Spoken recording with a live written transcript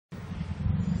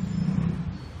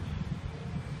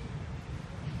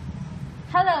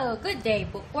Hello, good day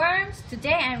bookworms!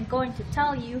 Today I'm going to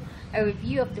tell you a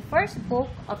review of the first book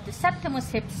of the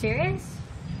Septimus Heap series,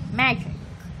 Magyk.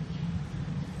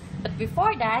 But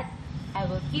before that, I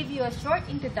will give you a short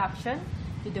introduction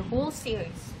to the whole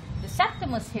series. The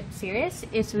Septimus Heap series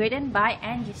is written by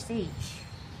Angie Sage.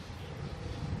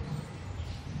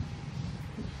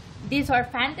 These are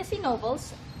fantasy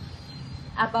novels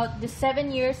about the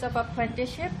 7 years of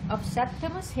apprenticeship of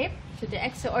Septimus Heap to the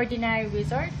extraordinary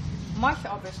wizard Marcia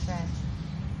Overstrand.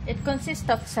 It consists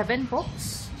of 7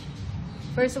 books.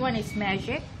 First one is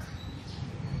Magyk.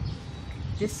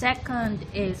 The second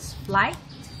is Flyte.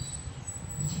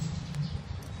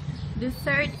 The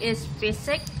third is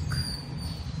Physik.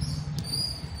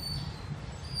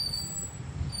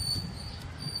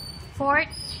 Fourth,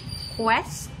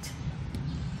 Queste.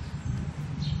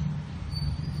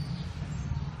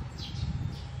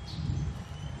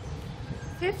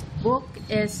 Fifth book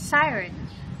is Syren.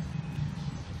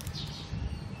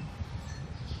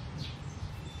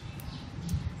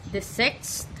 The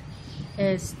sixth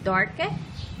is Darke.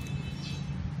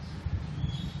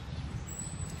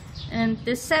 And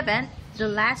the seventh, the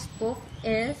last book,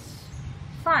 is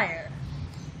Fyre.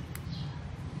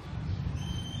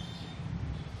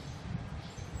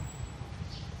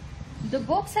 The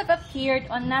books have appeared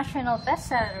on national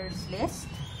bestsellers list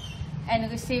and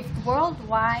received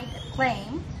worldwide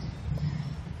acclaim.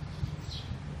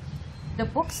 The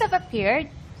books have appeared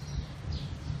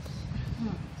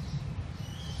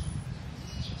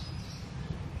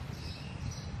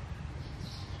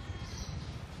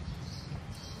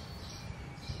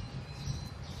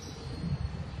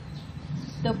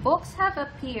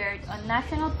on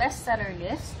national bestseller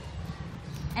list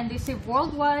and received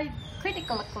worldwide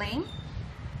critical acclaim.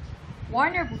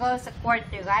 Warner Bros. Acquired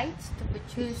the rights to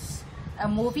produce a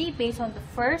movie based on the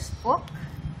first book,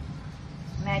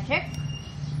 Magyk.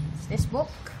 It's this book.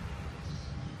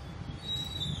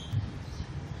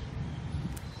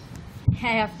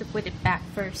 I have to put it back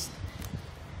first.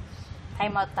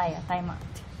 Time out tayo, time out.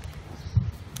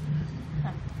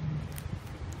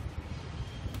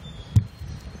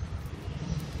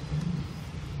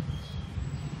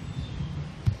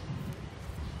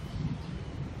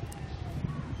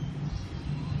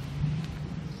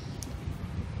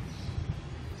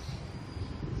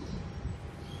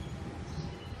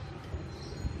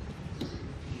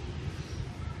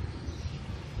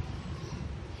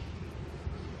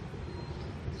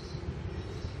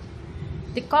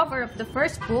 The cover of the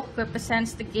first book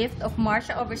represents the gift of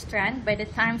Marcia Overstrand by the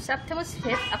time Septimus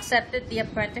Heap accepted the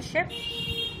apprenticeship.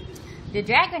 The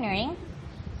dragon ring,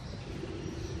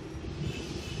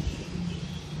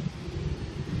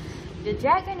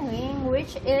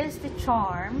 which is the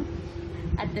charm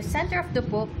at the center of the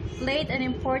book, played an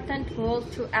important role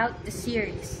throughout the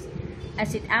series,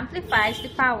 as it amplifies the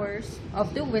powers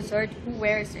of the wizard who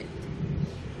wears it.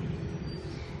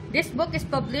 This book is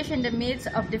published in the midst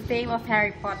of the fame of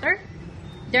Harry Potter,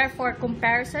 therefore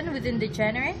comparison within the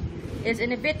genre is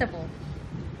inevitable.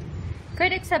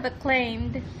 Critics have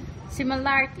acclaimed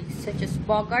similarities such as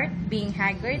Bogart being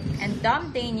Hagrid and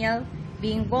Dom Daniel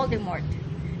being Voldemort.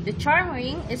 The charm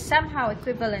ring is somehow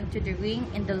equivalent to the ring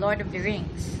in The Lord of the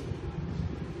Rings.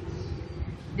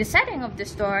 The setting of the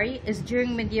story is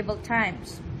during medieval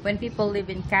times, when people live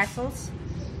in castles,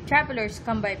 travelers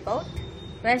come by boat,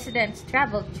 residents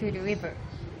traveled through the river.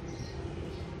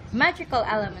 Magical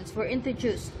elements were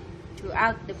introduced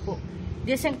throughout the book.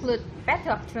 These include pet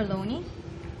rock Trelawney,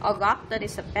 a rock that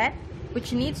is a pet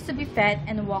which needs to be fed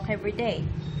and walk every day.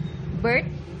 Bert,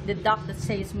 the dog that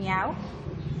says meow.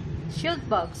 Shield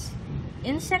bugs,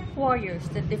 insect warriors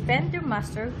that defend their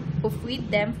master who freed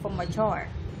them from a jar.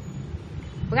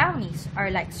 Brownies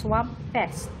are like swamp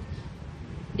pests.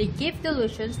 They give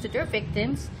delusions to their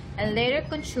victims and later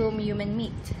consume human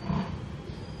meat.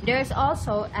 There is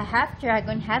also a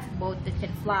half-dragon, half-boat that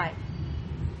can fly.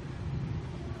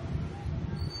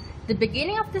 The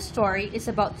beginning of the story is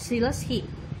about Septimus Heap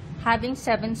having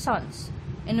 7 sons,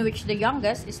 in which the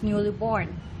youngest is newly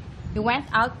born. He went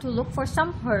out to look for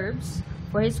some herbs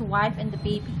for his wife and the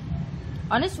baby.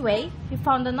 On his way, he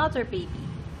found another baby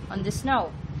on the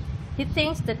snow. He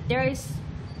thinks that there is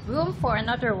room for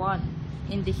another one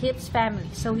in the Heap's family,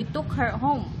 so he took her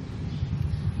home.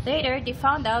 Later, they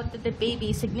found out that the baby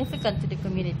is significant to the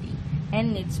community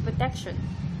and needs protection.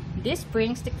 This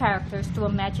brings the characters to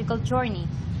a magical journey.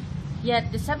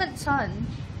 Yet, the 7th son,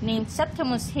 named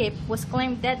Septimus Heap, was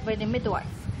claimed dead by the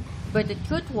midwife, but the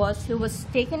truth was he was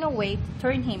taken away to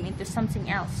turn him into something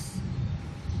else.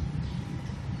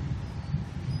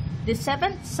 The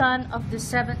 7th son of the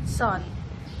 7th son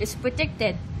is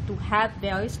predicted to have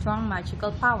very strong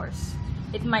magical powers.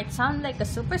 It might sound like a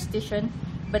superstition,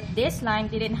 but this line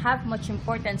didn't have much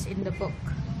importance in the book.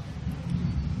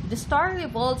 The story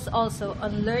revolves also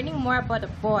on learning more about a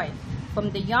boy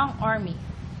from the young army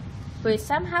who is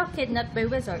somehow kidnapped by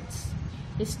wizards.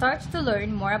 He starts to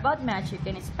learn more about magic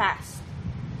and his past.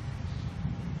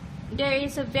 This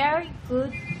is a very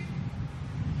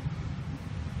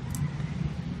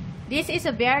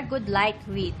good light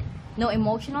read. No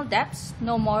emotional depths,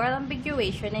 no moral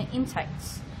ambiguation and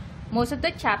insights. Most of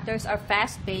the chapters are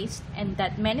fast-paced and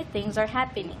that many things are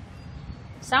happening.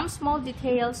 Some small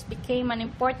details became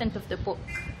unimportant of the book.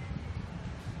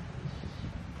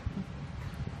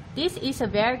 This is a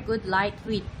very good light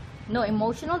read. No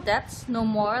emotional depths, no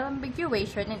moral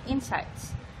ambiguation and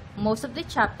insights. Most of the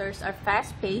chapters are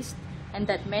fast-paced and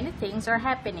that many things are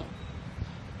happening.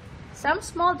 Some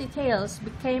small details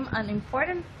became an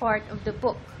important part of the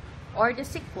book or the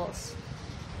sequels,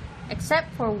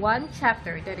 except for one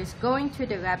chapter that is going to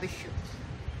the rubbish chute,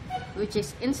 which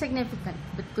is insignificant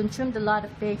but consumed a lot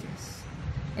of pages.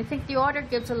 I think the author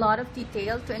gives a lot of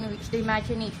detail to enrich the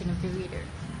imagination of the reader.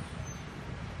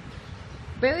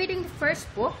 By reading the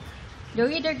first book, the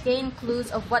reader gains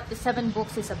clues of what the 7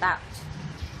 books is about.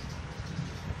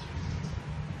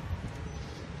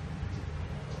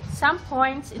 Some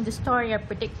points in the story are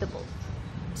predictable,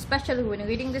 especially when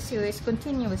reading the series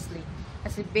continuously,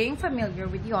 as if being familiar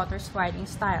with the author's writing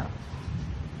style.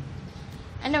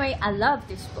 Anyway, I love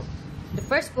this book. The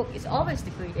first book is always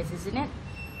the greatest, isn't it?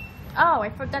 Oh, I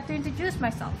forgot to introduce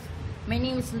myself. My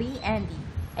name is Andy.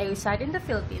 I reside in the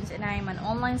Philippines and I am an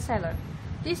online seller.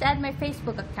 Please add my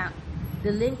Facebook account.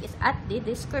 The link is at the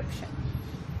description.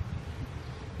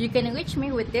 You can reach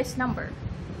me with this number,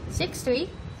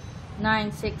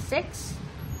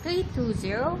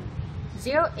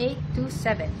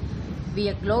 63966-320-0827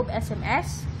 via Globe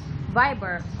SMS,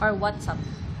 Viber, or WhatsApp.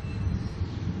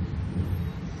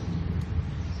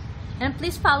 And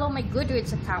please follow my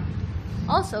Goodreads account.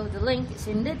 Also, the link is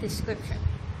in the description.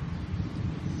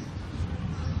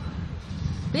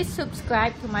 Please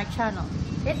subscribe to my channel.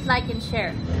 Hit like and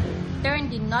share. Turn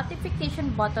the notification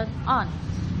button on.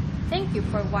 Thank you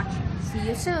for watching. See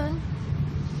you soon.